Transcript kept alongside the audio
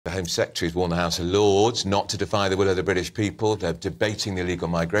The Home Secretary has warned the House of Lords not to defy the will of the British people. They're debating the illegal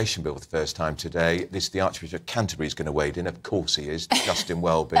migration bill for the first time today. The Archbishop of Canterbury is going to wade in. Of course he is. Justin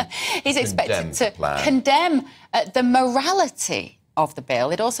Welby. He's expected to condemn the morality of the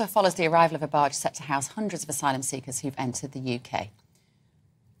bill. It also follows the arrival of a barge set to house hundreds of asylum seekers who've entered the UK.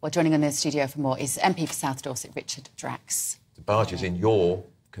 Well, joining us in the studio for more is MP for South Dorset, Richard Drax. The barge is in your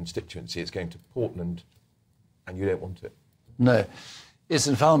constituency. It's going to Portland, and you don't want it. No. It's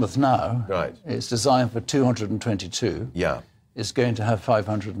in Falmouth now. Right. It's designed for 222. Yeah. It's going to have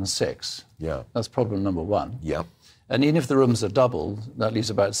 506. Yeah. That's problem number one. Yeah. And even if the rooms are doubled, that leaves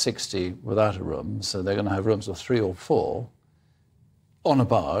about 60 without a room. So they're going to have rooms of 3 or 4 on a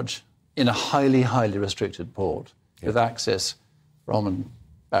barge in a highly, highly restricted port with access from and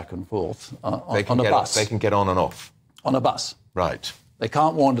back and forth on a bus. They can get on and off. On a bus. Right. They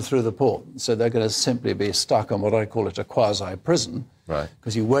can't wander through the port, so they're going to simply be stuck on what I call it a quasi-prison, right?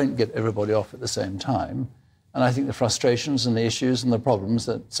 Because you won't get everybody off at the same time. And I think the frustrations and the issues and the problems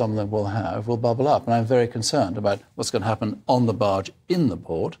that some of them will have will bubble up. And I'm very concerned about what's going to happen on the barge in the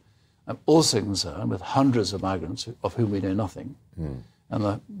port. I'm also concerned with hundreds of migrants of whom we know nothing.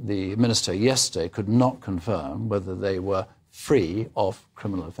 And the minister yesterday could not confirm whether they were free of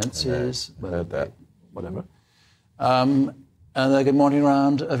criminal offences, whatever. And they're wandering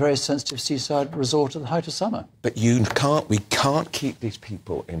around a very sensitive seaside resort at the height of summer. But we can't keep these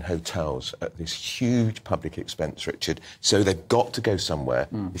people in hotels at this huge public expense, Richard. So they've got to go somewhere.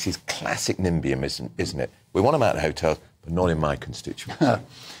 This is classic NIMBYism, isn't it? We want them out of hotels, but not in my constituency.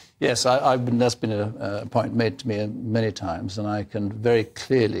 Yes, that's been a point made to me many times, and I can very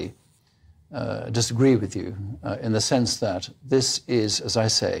clearly disagree with you in the sense that this is, as I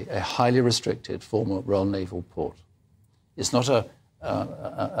say, a highly restricted former Royal Naval port. It's not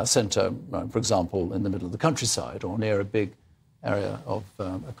a centre, for example, in the middle of the countryside or near a big area of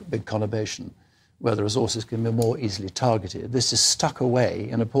a big conurbation where the resources can be more easily targeted. This is stuck away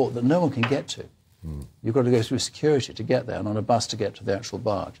in a port that no one can get to. You've got to go through security to get there and on a bus to get to the actual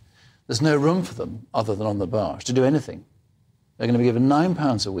barge. There's no room for them, other than on the barge, to do anything. They're going to be given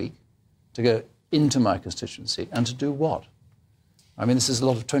 £9 a week to go into my constituency, and to do what? I mean, this is a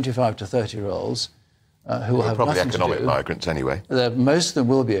lot of 25 to 30-year-olds who will have probably nothing economic to do. Migrants anyway. Most of them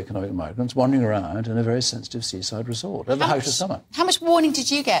will be economic migrants wandering around in a very sensitive seaside resort at the height of summer. How much warning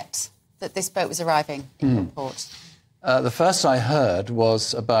did you get that this boat was arriving in the port? The first I heard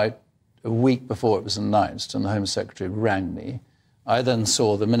was about a week before it was announced, and the Home Secretary rang me. I then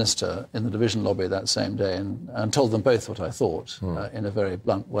saw the Minister in the division lobby that same day and told them both what I thought in a very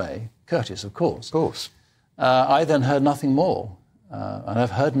blunt way, courteous, of course. Of course. I then heard nothing more, and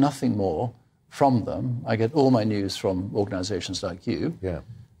I've heard nothing more from them. I get all my news from organisations like you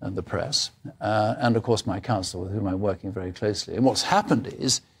and the press, and, of course, my counsel, with whom I'm working very closely. And what's happened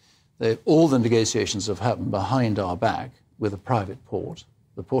is that all the negotiations have happened behind our back with a private port.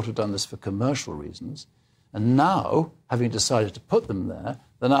 The port have done this for commercial reasons. And now, having decided to put them there,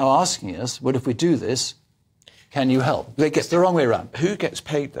 they're now asking us, well, if we do this, can you help? It's the wrong way around. Who gets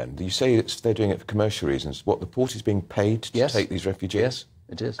paid then? Do you say they're doing it for commercial reasons? What, the port is being paid to take these refugees? Yes,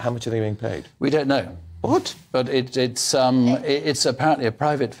 it is. How much are they being paid? We don't know. What? But it's apparently a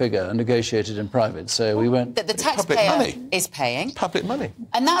private figure negotiated in private, so we won't... The taxpayer is paying. Public money.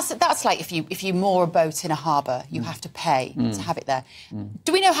 And that's like if you moor a boat in a harbour, you have to pay to have it there.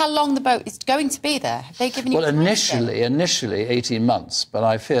 Do we know how long the boat is going to be there? Have they given you... Well, initially 18 months, but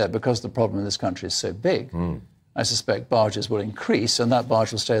I fear because the problem in this country is so big, I suspect barges will increase and that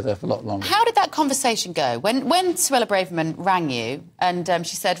barge will stay there for a lot longer. How did that conversation go? When Suella Braverman rang you and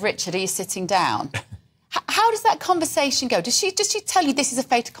she said, Richard, are you sitting down? How does that conversation go? Does she tell you this is a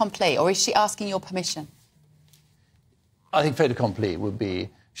fait accompli, or is she asking your permission? I think fait accompli would be...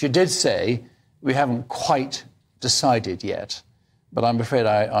 She did say, we haven't quite decided yet, but I'm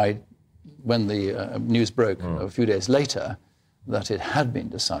afraid when the news broke a few days later that it had been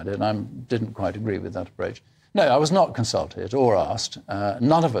decided, I didn't quite agree with that approach. No, I was not consulted or asked.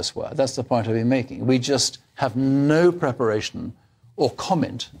 None of us were. That's the point I've been making. We just have no preparation or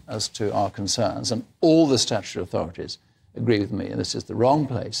comment as to our concerns, and all the statutory authorities agree with me, and this is the wrong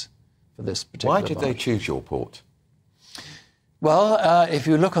place for this particular Why did they choose your port? Well, if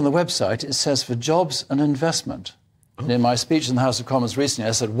you look on the website, it says for jobs and investment. And in my speech in the House of Commons recently,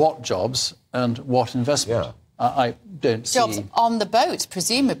 I said what jobs and what investment. Yeah. I don't see... Jobs on the boat,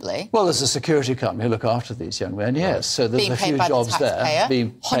 presumably. Well, there's a security company who look after these young men, yes. So there's a few jobs there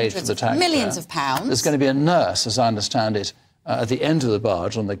being paid for the taxpayer. Millions of pounds. There's going to be a nurse, as I understand it, at the end of the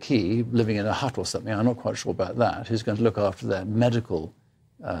barge on the quay, living in a hut or something, I'm not quite sure about that, who's going to look after their medical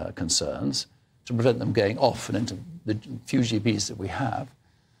concerns to prevent them going off and into the few GPs that we have.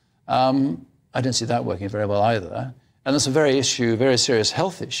 I don't see that working very well either. And there's a very serious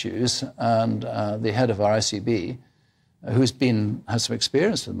health issues, and the head of our ICB, who's has some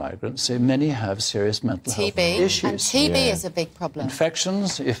experience with migrants, say many have serious mental health issues. And TB is a big problem.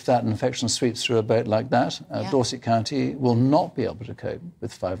 Infections, if that infection sweeps through a boat like that, Dorset County will not be able to cope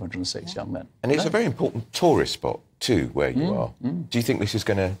with 506 young men. And it's a very important tourist spot too, where you are. Do you think this is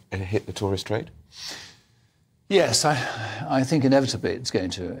going to hit the tourist trade? Yes, I think inevitably it's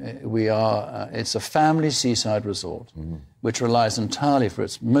going to. It's a family seaside resort, which relies entirely for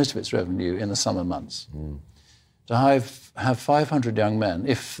most of its revenue in the summer months. To have 500 young men,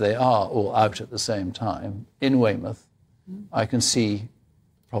 if they are all out at the same time, in Weymouth, I can see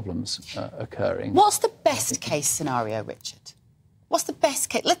problems occurring. What's the best case scenario, Richard? What's the best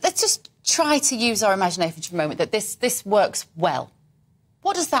case? Let's just try to use our imagination for a moment, that this works well.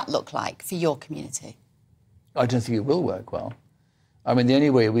 What does that look like for your community? I don't think it will work well. I mean, the only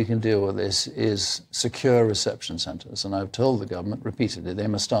way we can deal with this is secure reception centres, and I've told the government repeatedly they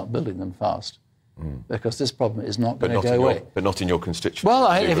must start building them fast, because this problem is not going to go away. But not in your constituency.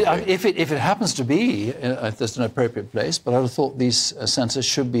 Well, if it happens to be, if there's an appropriate place, but I would have thought these centres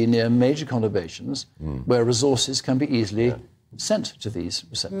should be near major conurbations where resources can be easily sent to these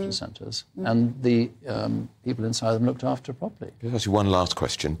reception centres, and the people inside them looked after properly. I'll ask you one last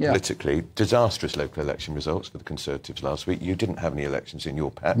question. Politically, disastrous local election results for the Conservatives last week. You didn't have any elections in your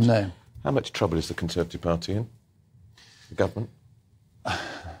patch. No. How much trouble is the Conservative Party in? The government?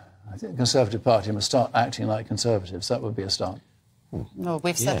 I think the Conservative Party must start acting like Conservatives. That would be a start. No,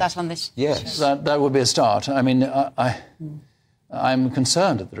 we've said that on this. Yes. That would be a start. I mean, I'm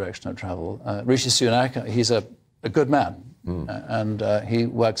concerned at the direction of travel. Rishi Sunak, he's a good man. And he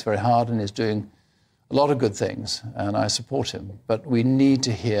works very hard and is doing a lot of good things, and I support him. But we need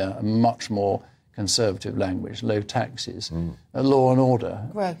to hear a much more conservative language, low taxes, law and order.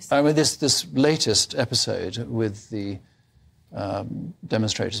 Growth. I mean, this latest episode with the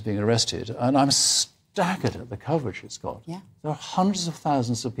demonstrators being arrested, and I'm staggered at the coverage it's got. Yeah. There are hundreds of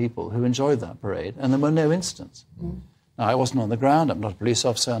thousands of people who enjoyed that parade, and there were no incidents. Now, I wasn't on the ground, I'm not a police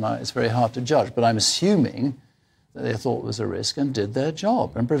officer, and it's very hard to judge, but I'm assuming that they thought was a risk and did their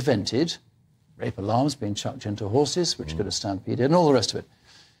job and prevented rape alarms being chucked into horses, which could have stampeded, and all the rest of it.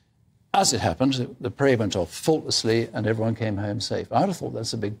 As it happened, the parade went off faultlessly and everyone came home safe. I would have thought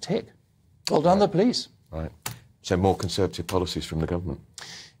that's a big tick. Well done, the police. Right. So more conservative policies from the government?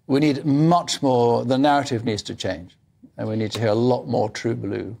 We need much more. The narrative needs to change, and we need to hear a lot more true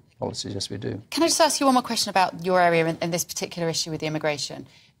blue policies. Yes, we do. Can I just ask you one more question about your area and this particular issue with the immigration?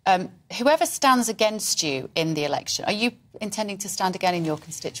 Whoever stands against you in the election, are you intending to stand again in your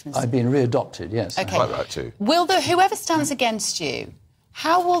constituency? I've been readopted, yes. OK. Quite right, too. Whoever stands against you,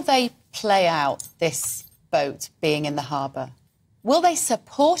 how will they play out this boat being in the harbour? Will they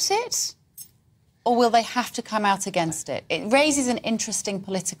support it, or will they have to come out against it? It raises an interesting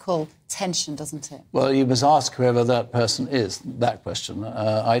political tension, doesn't it? Well, you must ask whoever that person is that question.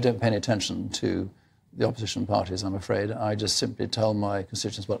 I don't pay any attention to the opposition parties, I'm afraid. I just simply tell my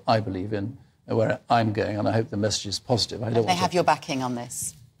constituents what I believe in and where I'm going, and I hope the message is positive. They have your backing on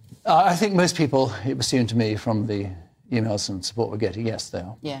this? I think most people, it would seem to me, from the emails and support we're getting, yes, they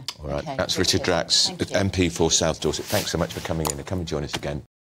are. Yeah. All right. Okay. That's Richard Drax, MP for South Dorset. Thanks so much for coming in, and come and join us again